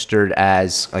registered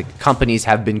as, like, companies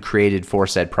have been created for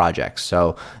said projects.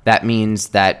 So that means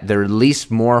that they're at least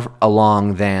more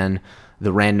along than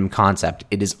the random concept.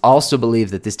 It is also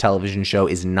believed that this television show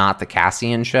is not the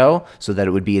Cassian show, so that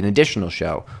it would be an additional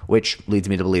show, which leads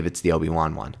me to believe it's the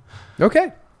Obi-Wan one.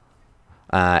 Okay.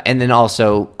 And then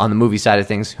also, on the movie side of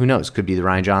things, who knows? Could be the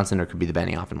Rian Johnson or could be the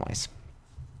Benioff and Weiss.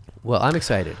 Well, I'm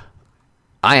excited.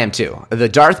 I am too. The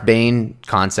Darth Bane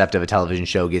concept of a television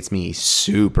show gets me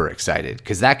super excited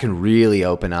because that can really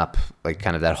open up like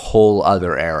kind of that whole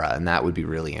other era, and that would be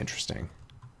really interesting.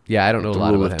 Yeah, I don't know a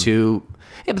lot about him.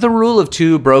 Yeah, but the rule of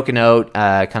 2 broken out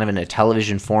kind of in a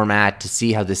television format to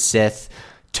see how the Sith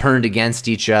turned against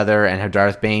each other and how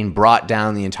Darth Bane brought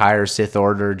down the entire Sith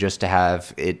Order just to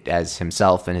have it as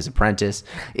himself and his apprentice.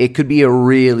 It could be a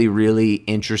really, really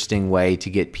interesting way to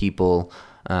get people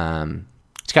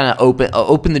to kind of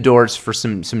open the doors for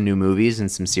some new movies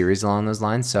and some series along those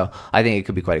lines. So I think it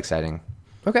could be quite exciting.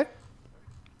 Okay.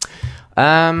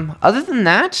 Other than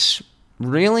that,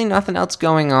 really nothing else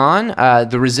going on.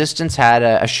 The Resistance had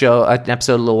an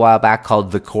episode a little while back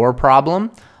called The Core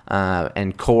Problem.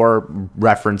 And Core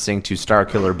referencing to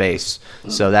Starkiller Base.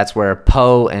 So that's where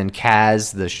Poe and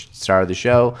Kaz, the star of the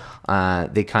show,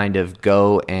 they kind of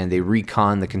go and they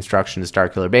recon the construction of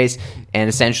Starkiller Base. And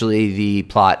essentially the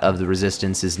plot of The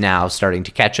Resistance is now starting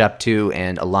to catch up to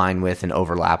and align with and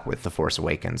overlap with The Force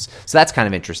Awakens. So that's kind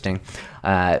of interesting.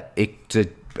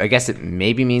 I guess it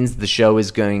maybe means the show is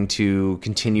going to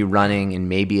continue running and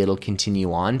maybe it'll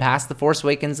continue on past The Force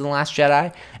Awakens and The Last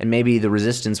Jedi, and maybe The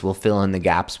Resistance will fill in the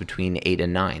gaps between 8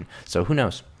 and 9. So who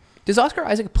knows? Does Oscar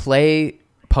Isaac play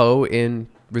Poe in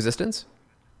Resistance?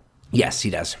 Yes, he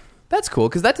does. That's cool,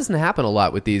 because that doesn't happen a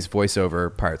lot with these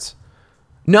voiceover parts.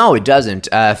 No, it doesn't.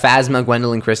 Phasma,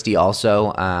 Gwendolyn Christie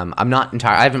also. I'm not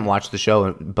entirely... I haven't watched the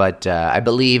show, but I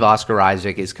believe Oscar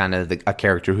Isaac is kind of a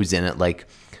character who's in it like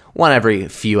one every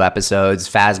few episodes.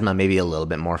 Phasma maybe a little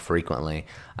bit more frequently,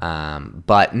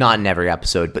 but not in every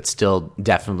episode, but still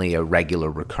definitely a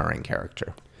regular recurring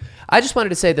character. I just wanted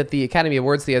to say that the Academy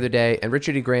Awards the other day, and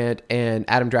Richard E. Grant and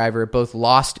Adam Driver both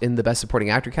lost in the Best Supporting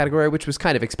Actor category, which was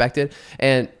kind of expected.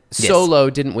 And Solo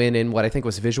didn't win in what I think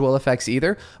was visual effects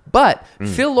either. But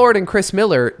Phil Lord and Chris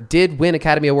Miller did win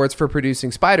Academy Awards for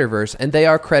producing Spider-Verse, and they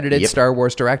are credited Star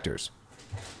Wars directors.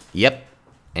 Yep.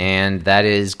 and that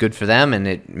is good for them, and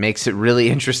it makes it really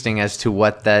interesting as to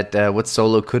what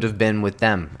Solo could have been with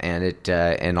them. And it,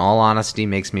 in all honesty,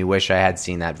 makes me wish I had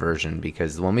seen that version,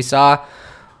 because the one we saw,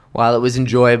 while it was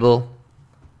enjoyable,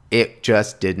 it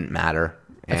just didn't matter.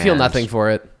 I feel nothing for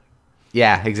it.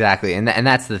 Yeah, exactly, and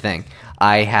that's the thing.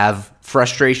 I have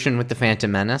frustration with The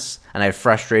Phantom Menace, and I have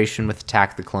frustration with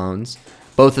Attack the Clones.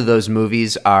 Both of those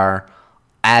movies are,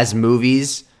 as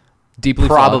movies, deeply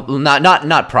probably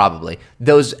not probably.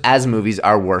 Those as movies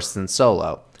are worse than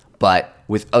Solo, but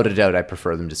without a doubt, I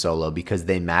prefer them to Solo because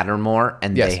they matter more,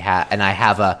 and Yes. I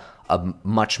have a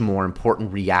much more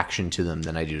important reaction to them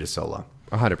than I do to Solo.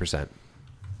 100%.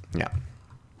 Yeah.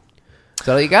 Is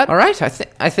that all you got? All right.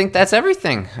 I think that's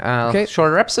everything. Okay.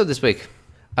 Shorter episode this week.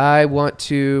 I want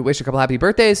to wish a couple happy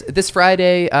birthdays. This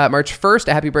Friday, March 1st,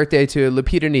 a happy birthday to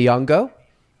Lupita Nyong'o.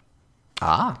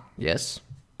 Ah, yes.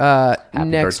 Happy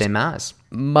Next birthday, Maz.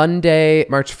 Monday,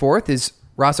 March 4th is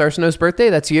Ross Arsenault's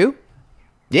birthday. That's you.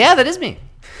 Yeah, that is me.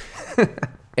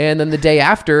 And then the day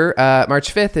after,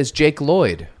 March 5th, is Jake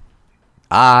Lloyd.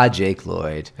 Ah, Jake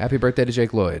Lloyd. Happy birthday to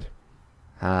Jake Lloyd.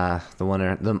 One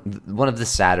of the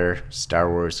sadder Star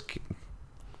Wars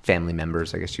family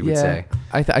members, I guess you would say.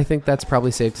 I think that's probably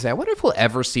safe to say. I wonder if we'll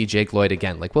ever see Jake Lloyd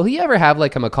again. Like, will he ever have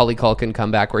like a Macaulay Culkin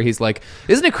comeback where he's like,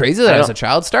 "Isn't it crazy that I was a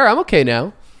child star? I'm okay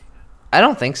now." I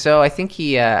don't think so. I think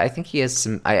he has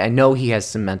some. I know he has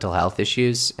some mental health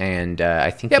issues, and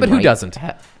I think. Yeah, but who doesn't?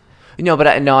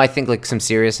 I think like some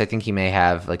serious. I think he may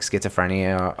have like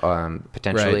schizophrenia,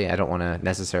 potentially. Right. I don't want to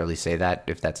necessarily say that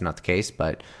if that's not the case,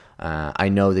 but. I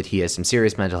know that he has some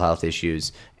serious mental health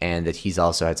issues, and that he's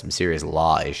also had some serious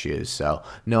law issues. So,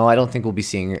 no, I don't think we'll be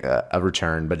seeing a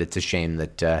return, but it's a shame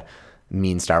that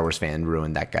mean Star Wars fan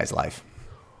ruined that guy's life.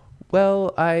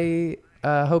 Well, I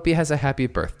hope he has a happy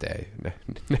birthday.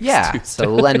 Yeah, Tuesday.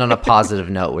 so we'll end on a positive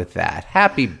note with that.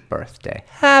 Happy birthday.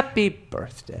 Happy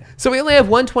birthday. So we only have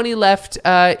 120 left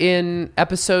in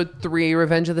episode 3,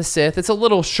 Revenge of the Sith. It's a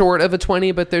little short of a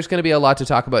 20, but there's going to be a lot to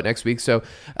talk about next week. So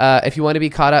if you want to be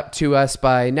caught up to us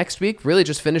by next week, really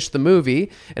just finish the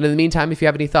movie. And in the meantime, if you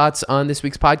have any thoughts on this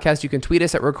week's podcast, you can tweet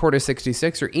us at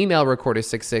Recorder66 or email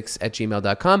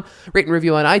Recorder66@gmail.com. Rate and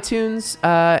review on iTunes.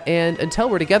 And until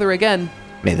we're together again,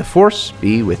 may the Force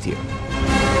be with you.